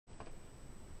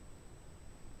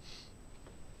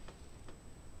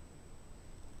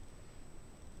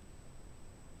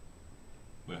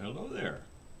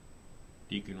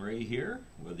Deacon Ray here,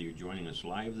 whether you're joining us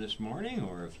live this morning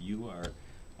or if you are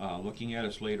looking at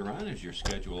us later on as your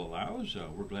schedule allows.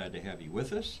 We're glad to have you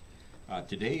with us.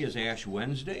 Today is Ash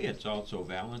Wednesday. It's also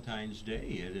Valentine's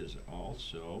Day. It is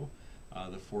also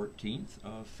the 14th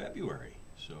of February.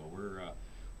 So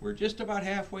we're just about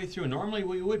halfway through. Normally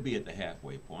we would be at the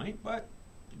halfway point, but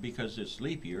because it's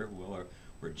leap year,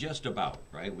 we're just about,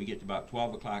 right? We get to about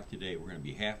 12 o'clock today. We're going to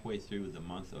be halfway through the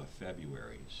month of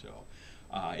February. So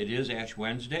it is Ash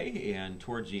Wednesday, and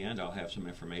towards the end I'll have some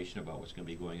information about what's going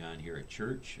to be going on here at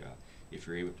church. If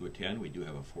you're able to attend, we do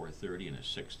have a 4:30 and a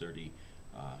 6:30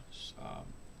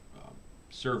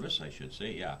 service, I should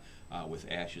say, with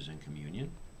ashes and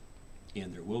communion.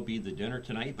 And there will be the dinner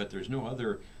tonight, but there's no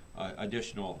other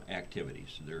additional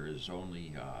activities. There is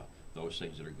only those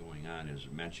things that are going on as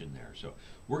mentioned there. So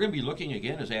we're going to be looking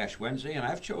again as Ash Wednesday, and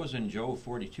I've chosen Job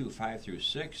 42, 5 through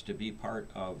 6 to be part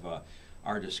of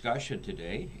our discussion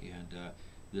today. And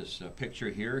this picture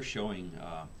here showing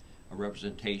a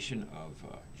representation of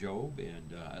Job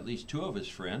and at least two of his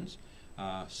friends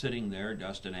sitting there,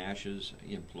 dust and ashes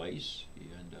in place.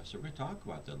 And so we're going to talk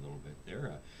about that a little bit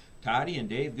there. Toddy and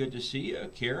Dave, good to see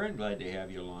you. Karen, glad to have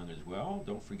you along as well.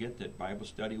 Don't forget that Bible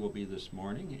study will be this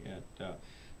morning at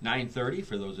 9:30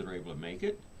 for those that are able to make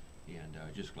it. And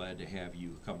just glad to have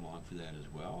you come along for that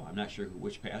as well. I'm not sure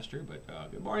which pastor,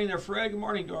 but good morning there, Fred. Good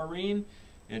morning, Doreen.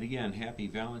 And again, happy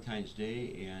Valentine's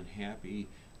Day and happy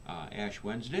Ash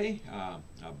Wednesday.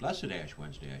 Blessed Ash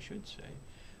Wednesday, I should say.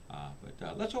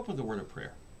 But let's open with a word of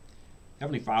prayer.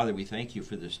 Heavenly Father, we thank you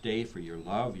for this day, for your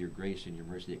love, your grace, and your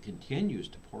mercy that continues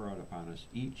to pour out upon us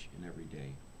each and every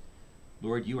day.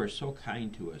 Lord, you are so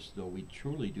kind to us, though we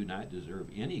truly do not deserve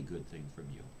any good thing from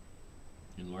you.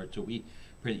 And Lord, so we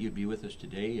pray that you'd be with us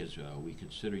today as we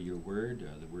consider your word,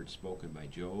 the word spoken by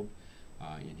Job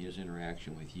in his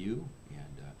interaction with you,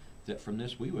 and that from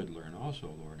this we would learn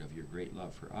also, Lord, of your great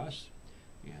love for us,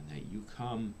 and that you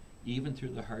come even through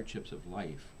the hardships of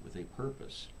life with a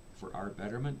purpose for our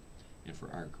betterment and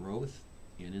for our growth,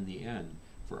 and in the end,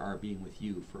 for our being with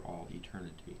you for all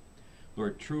eternity.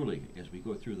 Lord, truly, as we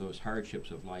go through those hardships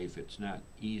of life, it's not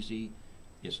easy.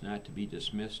 It's not to be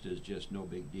dismissed as just no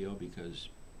big deal, because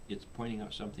it's pointing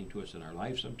out something to us in our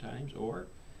lives sometimes, or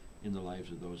in the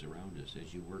lives of those around us,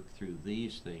 as you work through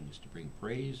these things to bring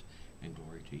praise and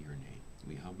glory to your name.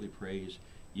 We humbly praise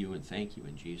you and thank you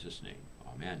in Jesus' name.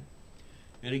 Amen.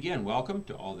 And again, welcome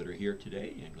to all that are here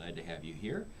today, and glad to have you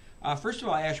here. First of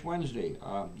all, Ash Wednesday.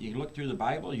 You look through the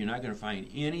Bible, you're not going to find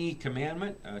any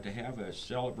commandment to have a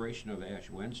celebration of Ash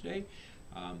Wednesday.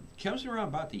 Comes around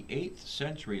about the 8th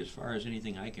century as far as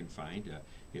anything I can find.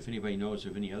 If anybody knows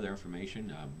of any other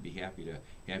information, I'd be happy to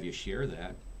have you share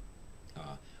that.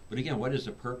 But again, what is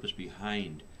the purpose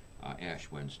behind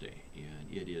Ash Wednesday?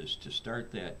 And it is to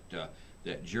start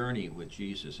that journey with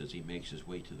Jesus as he makes his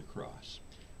way to the cross.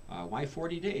 Why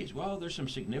 40 days? Well, there's some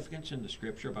significance in the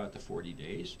scripture about the 40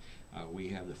 days. We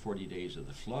have the 40 days of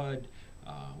the flood.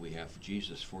 We have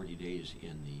Jesus 40 days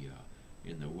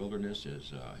in the wilderness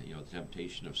as the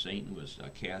temptation of Satan was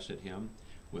cast at him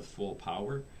with full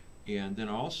power. And then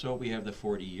also we have the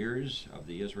 40 years of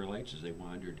the Israelites as they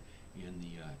wandered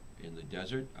in the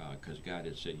desert, because God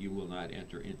had said, you will not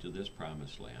enter into this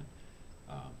promised land.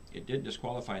 It didn't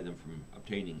disqualify them from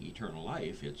obtaining eternal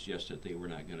life. It's just that they were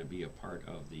not going to be a part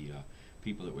of the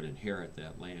people that would inherit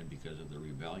that land because of the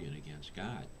rebellion against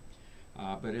God.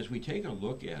 But as we take a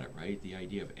look at it, right, the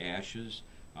idea of ashes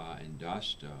and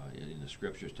dust in the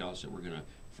scriptures tell us that we're going to,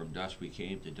 from dust we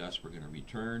came, to dust we're going to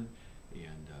return.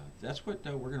 And that's what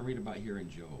we're going to read about here in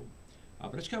Job.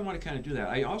 But I just kind of want to kind of do that.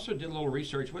 I also did a little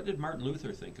research. What did Martin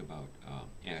Luther think about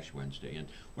Ash Wednesday? And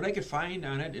what I could find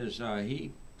on it is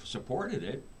he supported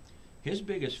it. His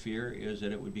biggest fear is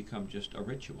that it would become just a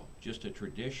ritual, just a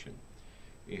tradition.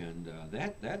 And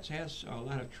that has a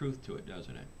lot of truth to it,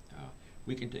 doesn't it?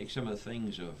 We can take some of the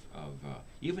things of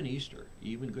even Easter,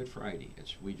 even Good Friday.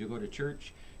 We do go to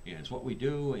church, and it's what we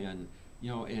do, and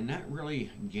and not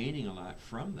really gaining a lot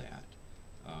from that.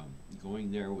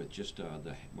 Going there with just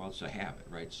it's a habit,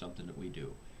 right? It's something that we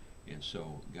do. And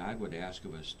so God would ask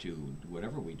of us to,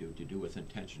 whatever we do, to do with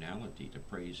intentionality, to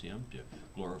praise him, to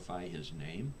glorify his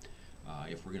name.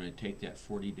 If we're going to take that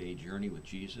 40-day journey with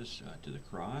Jesus to the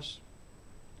cross,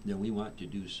 then we want to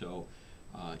do so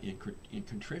in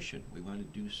contrition. We want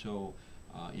to do so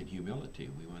in humility.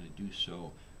 We want to do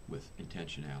so with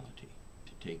intentionality,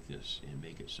 to take this and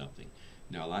make it something.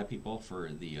 Now, a lot of people, for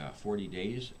the 40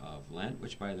 days of Lent,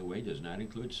 which, by the way, does not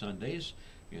include Sundays,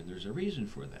 and there's a reason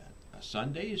for that.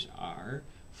 Sundays are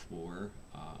for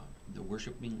the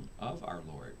worshiping of our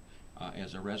Lord.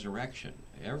 as a resurrection.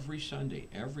 Every Sunday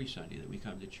that we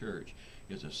come to church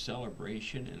is a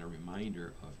celebration and a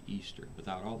reminder of Easter,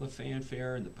 without all the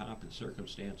fanfare and the pomp and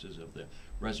circumstances of the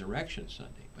Resurrection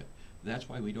Sunday. But that's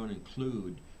why we don't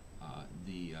include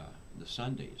the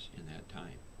Sundays in that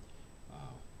time.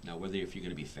 Now, whether if you're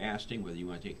going to be fasting, whether you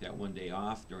want to take that one day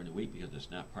off during the week because it's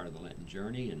not part of the Lenten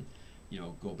journey, and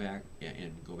go back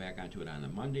onto it on the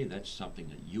Monday, that's something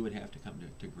that you would have to come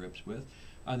to grips with.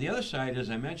 On the other side, as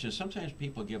I mentioned, sometimes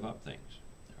people give up things,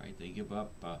 right? They give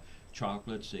up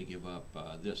chocolates, they give up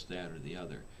this, that, or the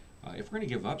other. If we're going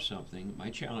to give up something, my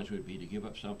challenge would be to give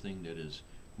up something that is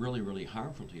really, really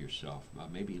harmful to yourself.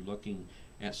 Maybe looking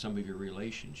at some of your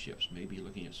relationships, maybe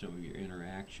looking at some of your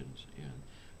interactions and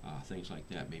things like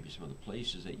that. Maybe some of the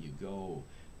places that you go,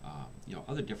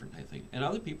 other different type of things. And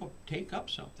other people take up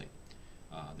something.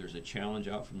 There's a challenge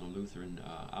out from the Lutheran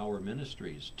Hour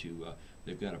Ministries to,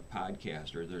 they've got a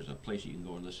podcast, or there's a place you can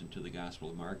go and listen to the Gospel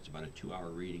of Mark. It's about a 2-hour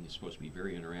reading. It's supposed to be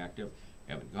very interactive.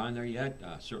 Haven't gone there yet.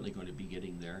 Certainly going to be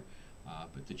getting there.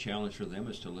 But the challenge for them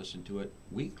is to listen to it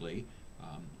weekly.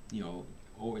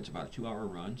 It's about a 2-hour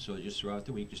run, so just throughout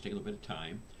the week, just take a little bit of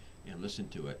time and listen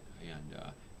to it, and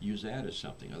use that as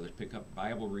something. Others pick up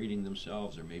Bible reading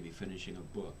themselves, or maybe finishing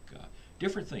a book.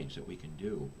 Different things that we can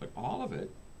do, but all of it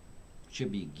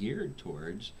should be geared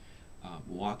towards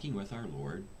walking with our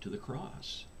Lord to the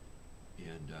cross.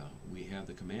 And we have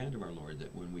the command of our Lord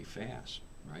that when we fast,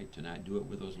 right, to not do it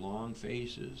with those long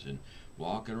faces and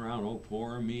walking around, oh,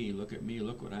 poor me, look at me,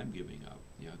 look what I'm giving up.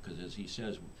 Because as he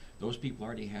says, those people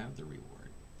already have the reward.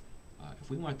 If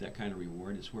we want that kind of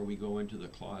reward, it's where we go into the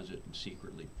closet and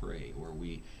secretly pray, where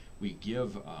we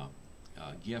give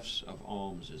gifts of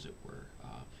alms, as it were,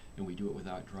 and we do it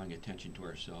without drawing attention to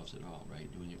ourselves at all,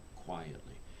 right, doing it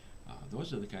quietly.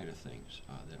 Those are the kind of things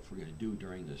that if we're going to do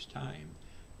during this time,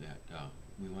 that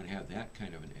we want to have that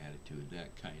kind of an attitude,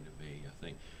 that kind of a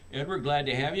thing. Edward, glad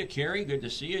to have you. Carrie, good to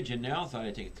see you. Janelle, thought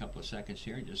I'd take a couple of seconds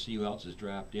here and just see who else has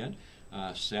dropped in.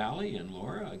 Sally and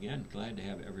Laura, again, glad to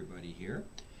have everybody here.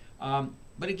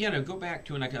 But again, I'll go back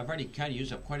to, and I've already kind of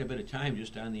used up quite a bit of time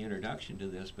just on the introduction to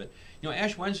this, but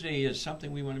Ash Wednesday is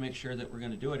something we want to make sure that we're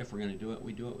going to do it. If we're going to do it,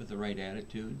 we do it with the right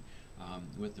attitude,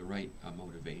 with the right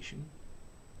motivation,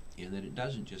 and that it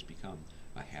doesn't just become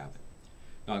a habit.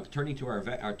 Turning to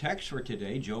our text for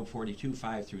today, Job 42,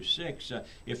 5 through 6.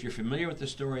 If you're familiar with the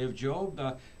story of Job,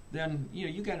 then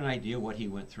you got an idea what he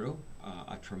went through.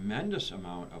 A tremendous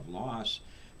amount of loss,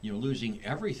 losing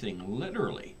everything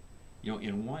literally,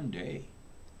 in one day.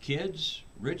 Kids,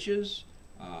 riches,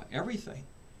 everything.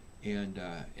 And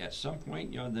at some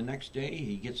point, the next day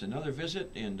he gets another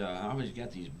visit, and he's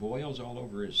got these boils all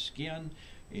over his skin,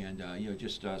 and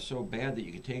just so bad that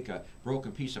you could take a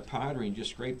broken piece of pottery and just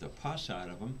scrape the pus out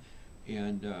of him.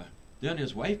 And then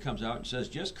his wife comes out and says,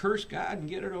 just curse God and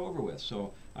get it over with.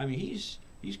 So, I mean, he's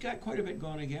got quite a bit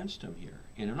going against him here.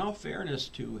 And in all fairness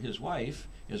to his wife,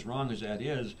 as wrong as that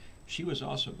is, she was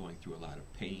also going through a lot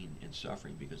of pain and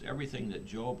suffering, because everything that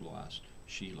Job lost,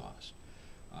 she lost.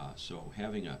 So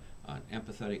having an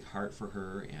empathetic heart for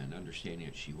her and understanding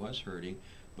that she was hurting,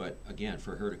 but again,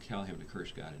 for her to tell him to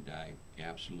curse God and die,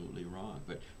 absolutely wrong.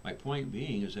 But my point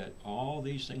being is that all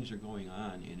these things are going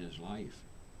on in his life.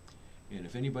 And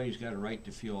if anybody's got a right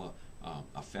to feel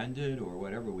offended or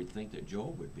whatever, we'd think that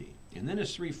Job would be. And then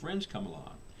his 3 friends come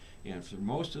along. And for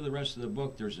most of the rest of the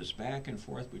book, there's this back and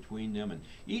forth between them, and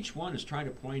each one is trying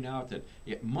to point out that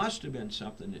it must have been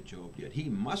something that Job did. He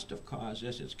must have caused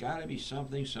this. It's got to be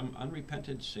something, some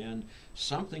unrepented sin.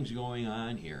 Something's going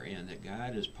on here, and that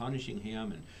God is punishing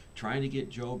him and trying to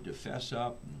get Job to fess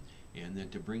up and then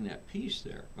to bring that peace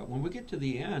there. But when we get to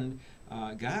the end,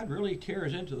 God really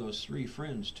tears into those 3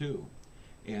 friends too.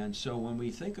 And so when we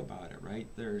think about it, right,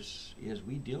 as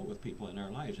we deal with people in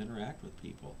our lives, interact with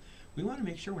people, we want to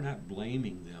make sure we're not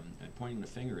blaming them and pointing the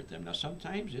finger at them. Now,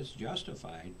 sometimes it's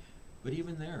justified, but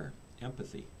even there,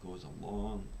 empathy goes a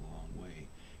long, long way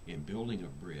in building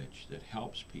a bridge that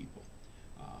helps people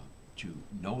to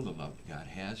know the love that God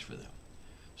has for them.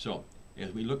 So,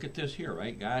 as we look at this here,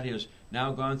 right, God has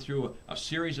now gone through a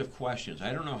series of questions.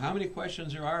 I don't know how many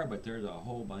questions there are, but there's a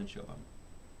whole bunch of them.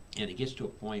 And it gets to a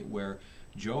point where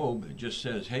Job just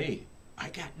says, hey, I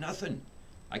got nothing.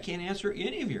 I can't answer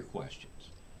any of your questions.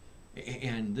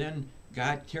 And then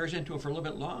God tears into it for a little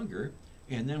bit longer,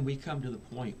 and then we come to the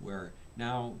point where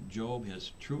now Job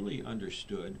has truly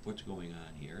understood what's going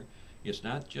on here. It's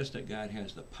not just that God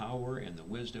has the power and the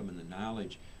wisdom and the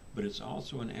knowledge, but it's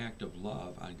also an act of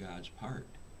love on God's part.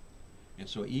 And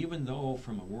so even though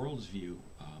from a world's view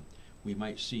we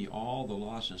might see all the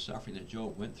loss and suffering that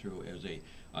Job went through as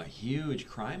a huge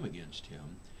crime against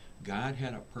him, God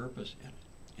had a purpose in it.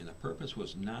 And the purpose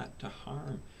was not to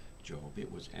harm Job.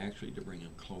 It was actually to bring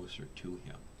him closer to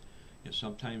him. And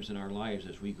sometimes in our lives,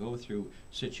 as we go through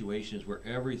situations where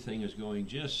everything is going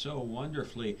just so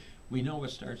wonderfully, we know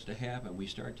what starts to happen. We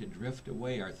start to drift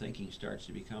away. Our thinking starts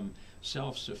to become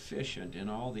self-sufficient and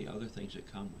all the other things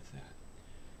that come with that.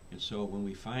 And so when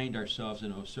we find ourselves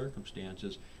in those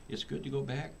circumstances, it's good to go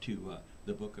back to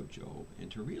the book of Job and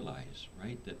to realize,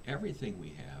 right, that everything we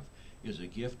have is a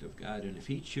gift of God. And if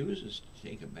he chooses to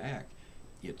take it back,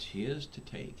 it's his to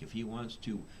take. If he wants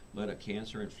to let a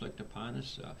cancer inflict upon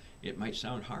us, it might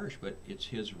sound harsh, but it's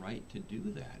his right to do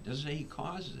that. It doesn't say he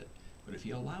causes it, but if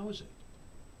he allows it,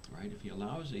 right, if he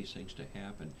allows these things to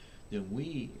happen, then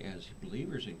we as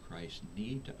believers in Christ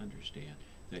need to understand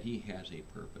that he has a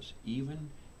purpose,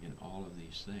 even in all of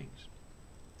these things.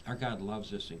 Our God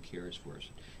loves us and cares for us.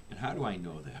 And how do I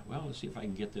know that? Well, let's see if I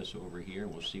can get this over here,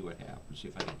 and we'll see what happens. See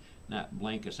if I can not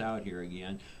blank us out here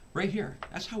again. Right here,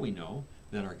 that's how we know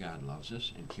that our God loves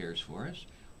us and cares for us.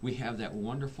 We have that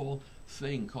wonderful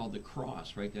thing called the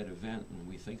cross, right? That event when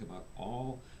we think about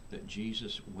all that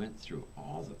Jesus went through,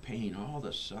 all the pain, all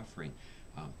the suffering,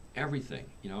 everything.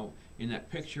 You know, in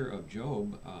that picture of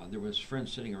Job, there was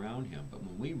friends sitting around him. But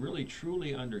when we really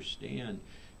truly understand,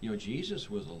 you know, Jesus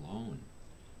was alone.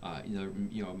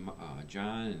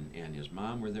 John and his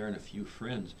mom were there and a few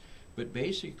friends. But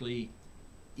basically,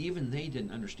 even they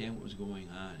didn't understand what was going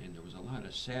on, and there was a lot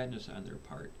of sadness on their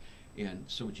part. And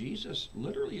so Jesus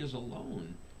literally is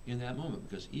alone in that moment,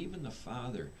 because even the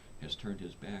Father has turned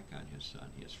his back on his Son.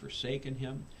 He has forsaken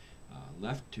him,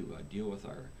 left to deal with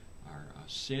our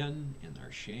sin and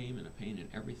our shame and the pain and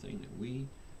everything that we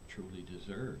truly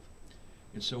deserve.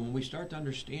 And so when we start to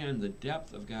understand the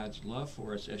depth of God's love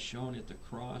for us as shown at the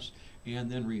cross and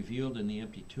then revealed in the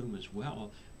empty tomb as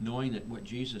well, knowing that what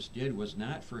Jesus did was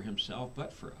not for himself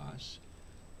but for us,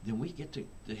 then we get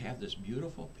to have this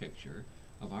beautiful picture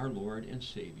of our Lord and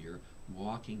Savior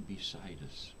walking beside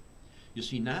us. You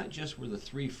see, not just were the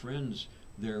three friends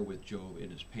there with Job in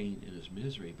his pain and his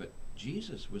misery, but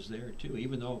Jesus was there too,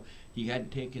 even though he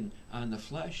hadn't taken on the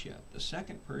flesh yet. The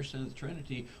second person of the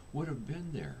Trinity would have been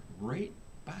there, right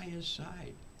by his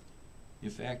side. In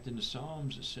fact, in the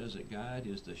Psalms it says that God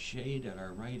is the shade at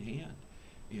our right hand.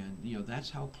 And, you know, that's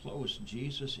how close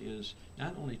Jesus is,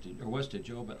 not only to, or was to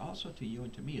Job, but also to you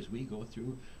and to me as we go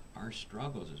through our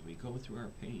struggles, as we go through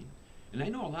our pain. And I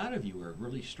know a lot of you are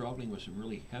really struggling with some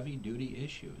really heavy-duty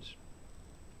issues.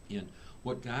 And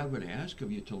what God would ask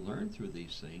of you to learn through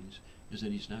these things is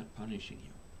that he's not punishing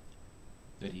you,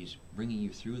 that he's bringing you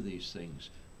through these things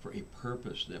for a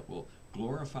purpose that will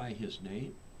glorify his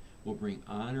name, will bring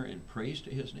honor and praise to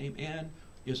his name, and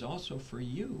is also for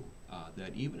you,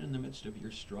 that even in the midst of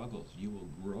your struggles, you will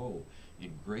grow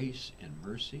in grace and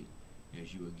mercy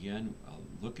as you again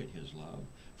look at his love.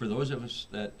 For those of us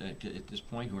that at this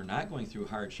point who are not going through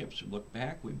hardships, look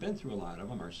back, we've been through a lot of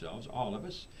them ourselves, all of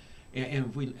us. And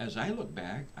if we, as I look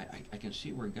back, I can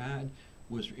see where God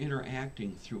was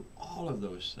interacting through all of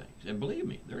those things. And believe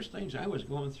me, there's things I was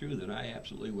going through that I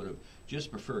absolutely would have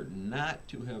just preferred not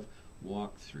to have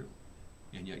walked through.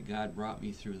 And yet God brought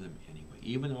me through them anyway.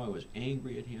 Even though I was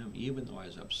angry at him, even though I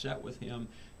was upset with him,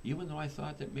 even though I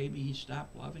thought that maybe he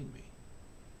stopped loving me.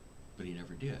 But he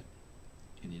never did,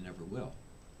 and he never will.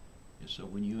 And so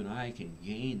when you and I can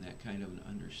gain that kind of an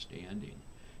understanding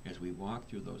as we walk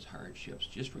through those hardships,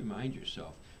 just remind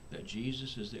yourself that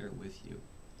Jesus is there with you.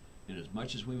 And as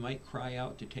much as we might cry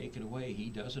out to take it away, he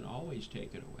doesn't always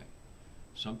take it away.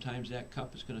 Sometimes that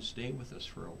cup is going to stay with us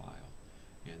for a while,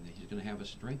 and he's going to have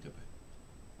us drink of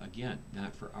it. Again,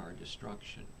 not for our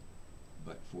destruction,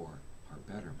 but for our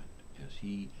betterment, as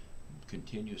he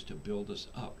continues to build us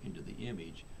up into the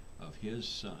image of his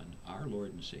Son, our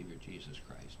Lord and Savior, Jesus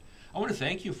Christ. I want to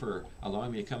thank you for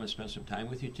allowing me to come and spend some time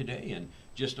with you today, and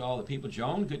just all the people.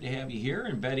 Joan, good to have you here,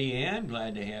 and Betty Ann,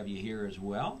 glad to have you here as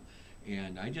well.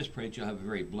 And I just pray that you'll have a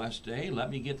very blessed day.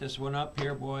 Let me get this one up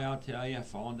here. Boy, I'll tell you,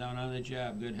 falling down on the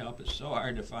job, good help is so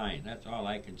hard to find. That's all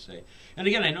I can say. And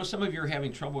again, I know some of you are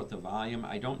having trouble with the volume.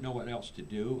 I don't know what else to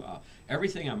do.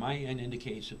 Everything on my end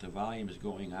indicates that the volume is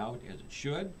going out as it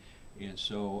should. And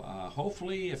so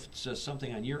hopefully if it's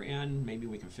something on your end, maybe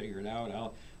we can figure it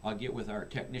out. I'll get with our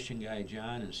technician guy,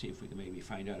 John, and see if we can maybe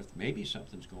find out if maybe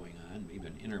something's going on, maybe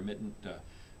an intermittent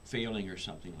failing or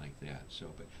something like that. So,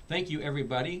 but thank you,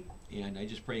 everybody, and I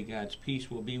just pray God's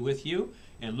peace will be with you,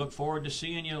 and look forward to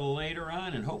seeing you later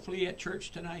on, and hopefully at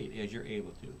church tonight as you're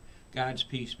able to. God's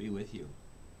peace be with you.